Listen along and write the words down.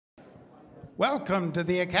Welcome to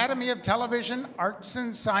the Academy of Television Arts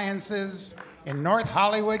and Sciences in North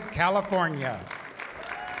Hollywood, California.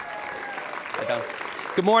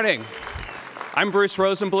 Good morning. I'm Bruce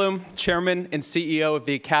Rosenblum, Chairman and CEO of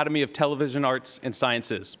the Academy of Television Arts and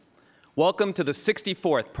Sciences. Welcome to the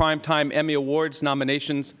 64th Primetime Emmy Awards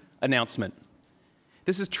nominations announcement.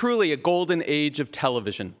 This is truly a golden age of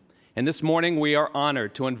television, and this morning we are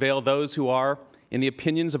honored to unveil those who are, in the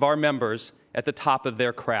opinions of our members, at the top of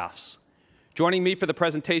their crafts. Joining me for the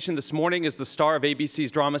presentation this morning is the star of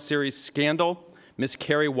ABC's drama series Scandal, Miss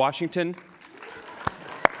Kerry Washington,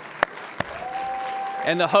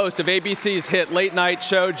 and the host of ABC's hit late-night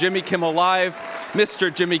show Jimmy Kimmel Live,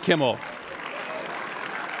 Mr. Jimmy Kimmel.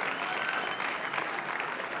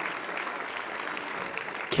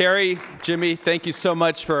 Kerry, Jimmy, thank you so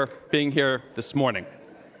much for being here this morning.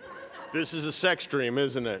 This is a sex dream,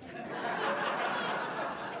 isn't it?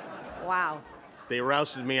 Wow. They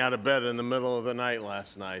rousted me out of bed in the middle of the night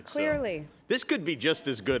last night. Clearly. So this could be just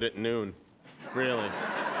as good at noon, really.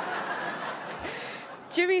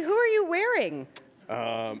 Jimmy, who are you wearing?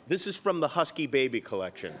 This is from the Husky Baby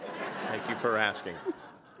collection. Thank you for asking.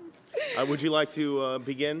 Would you like to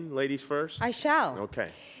begin, ladies first? I shall. Okay.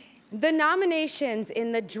 The nominations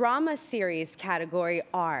in the drama series category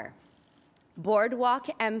are Boardwalk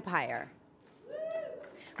Empire,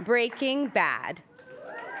 Breaking Bad,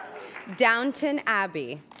 Downton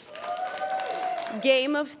Abbey,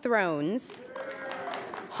 Game of Thrones,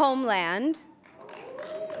 Homeland,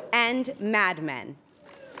 and Mad Men.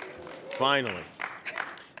 Finally.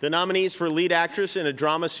 The nominees for lead actress in a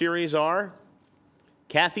drama series are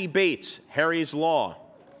Kathy Bates, Harry's Law,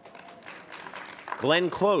 Glenn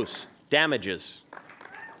Close, Damages,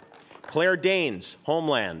 Claire Danes,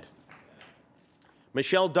 Homeland,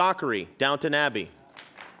 Michelle Dockery, Downton Abbey,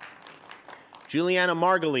 Juliana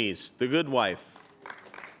Margulies, The Good Wife,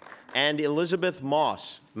 and Elizabeth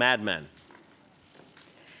Moss, Mad Men.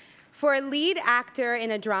 For lead actor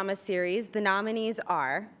in a drama series, the nominees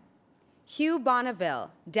are Hugh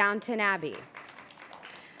Bonneville, Downton Abbey,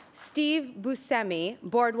 Steve Buscemi,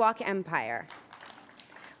 Boardwalk Empire,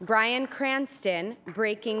 Bryan Cranston,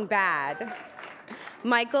 Breaking Bad,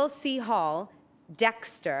 Michael C. Hall,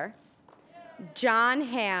 Dexter, Jon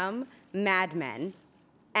Hamm, Mad Men,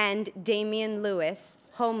 and Damian Lewis,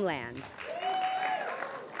 Homeland.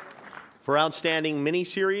 For outstanding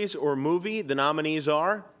miniseries or movie, the nominees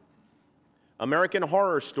are American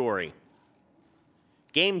Horror Story,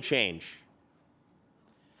 Game Change,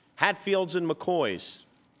 Hatfields and McCoys,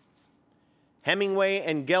 Hemingway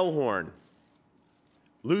and Gellhorn,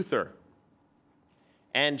 Luther,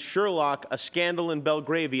 and Sherlock, A Scandal in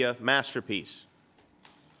Belgravia masterpiece.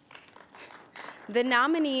 The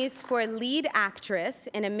nominees for lead actress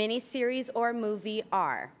in a miniseries or movie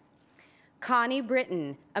are Connie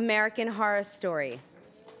Britton, American Horror Story,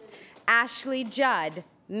 Ashley Judd,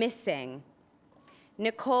 Missing,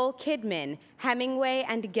 Nicole Kidman, Hemingway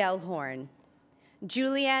and Gellhorn,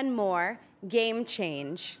 Julianne Moore, Game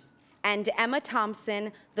Change, and Emma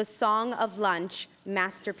Thompson, The Song of Lunch,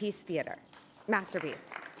 Masterpiece. The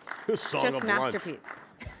Song Just of Masterpiece.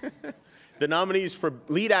 Lunch. The nominees for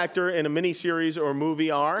lead actor in a miniseries or movie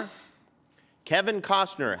are Kevin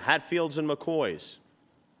Costner, Hatfields and McCoys,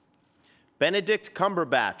 Benedict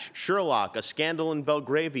Cumberbatch, Sherlock, A Scandal in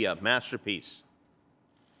Belgravia, masterpiece,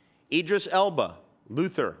 Idris Elba,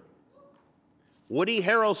 Luther, Woody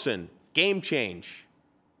Harrelson, Game Change,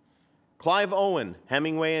 Clive Owen,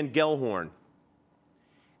 Hemingway and Gellhorn,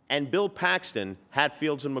 and Bill Paxton,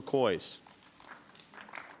 Hatfields and McCoys.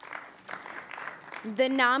 The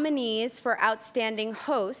nominees for Outstanding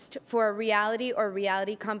Host for a Reality or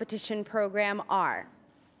Reality Competition Program are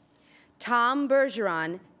Tom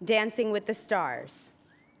Bergeron, Dancing with the Stars,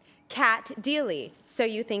 Kat Deely, So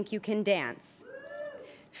You Think You Can Dance,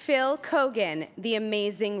 Phil Kogan, The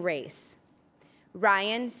Amazing Race,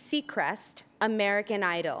 Ryan Seacrest, American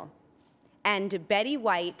Idol, and Betty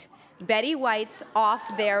White, Betty White's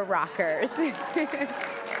Off Their Rockers.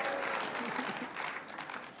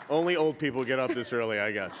 Only old people get up this early,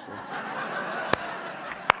 I guess.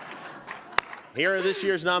 Here are this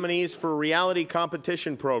year's nominees for reality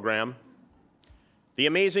competition program: The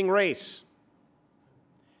Amazing Race,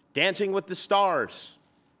 Dancing with the Stars,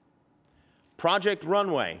 Project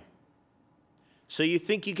Runway, So You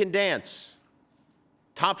Think You Can Dance,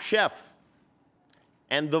 Top Chef,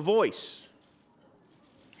 and The Voice.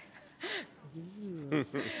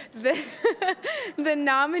 The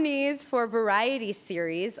nominees for variety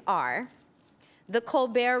series are The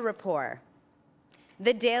Colbert Report,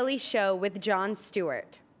 The Daily Show with Jon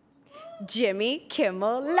Stewart, Jimmy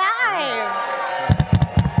Kimmel Live,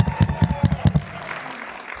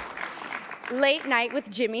 Late Night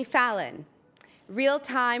with Jimmy Fallon, Real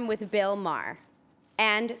Time with Bill Maher,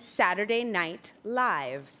 and Saturday Night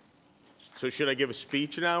Live. So should I give a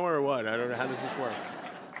speech now or what? I don't know. How does this work?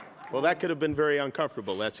 Well, that could have been very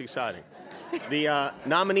uncomfortable. That's exciting. The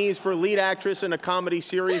nominees for lead actress in a comedy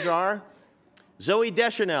series are Zooey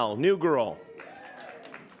Deschanel, New Girl;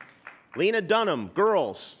 Lena Dunham,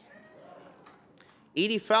 Girls;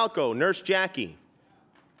 Edie Falco, Nurse Jackie;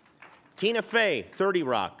 Tina Fey, 30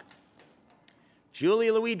 Rock;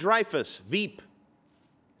 Julia Louis-Dreyfus, Veep;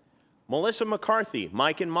 Melissa McCarthy,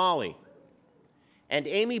 Mike and Molly; and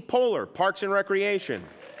Amy Poehler, Parks and Recreation.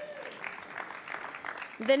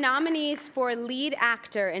 The nominees for lead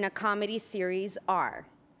actor in a comedy series are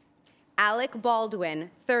Alec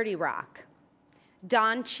Baldwin, 30 Rock;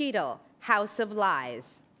 Don Cheadle, House of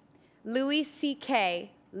Lies; Louis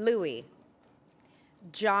C.K., Louis;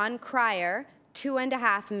 John Cryer,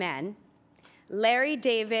 2.5 Men; Larry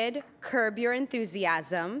David, Curb Your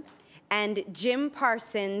Enthusiasm; and Jim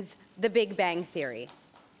Parsons, The Big Bang Theory.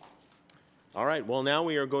 All right, well, now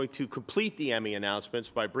we are going to complete the Emmy announcements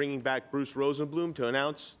by bringing back Bruce Rosenblum to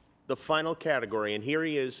announce the final category. And here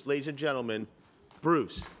he is, ladies and gentlemen,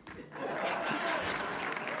 Bruce.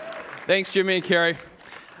 Thanks, Jimmy and Carrie.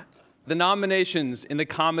 The nominations in the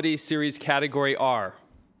comedy series category are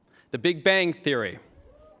The Big Bang Theory,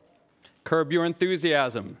 Curb Your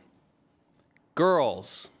Enthusiasm,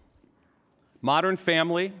 Girls, Modern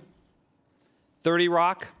Family, 30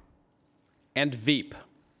 Rock, and Veep.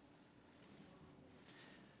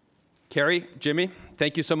 Carrie, Jimmy,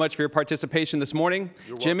 thank you so much for your participation this morning.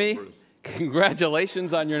 You're welcome, Jimmy, Bruce.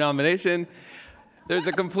 congratulations on your nomination. There's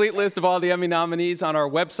a complete list of all the Emmy nominees on our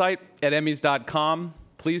website at emmys.com.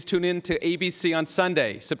 Please tune in to ABC on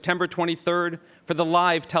Sunday, September 23rd, for the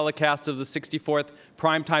live telecast of the 64th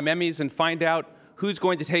Primetime Emmys and find out who's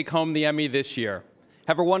going to take home the Emmy this year.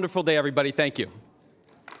 Have a wonderful day, everybody. Thank you.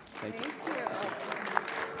 Thank you.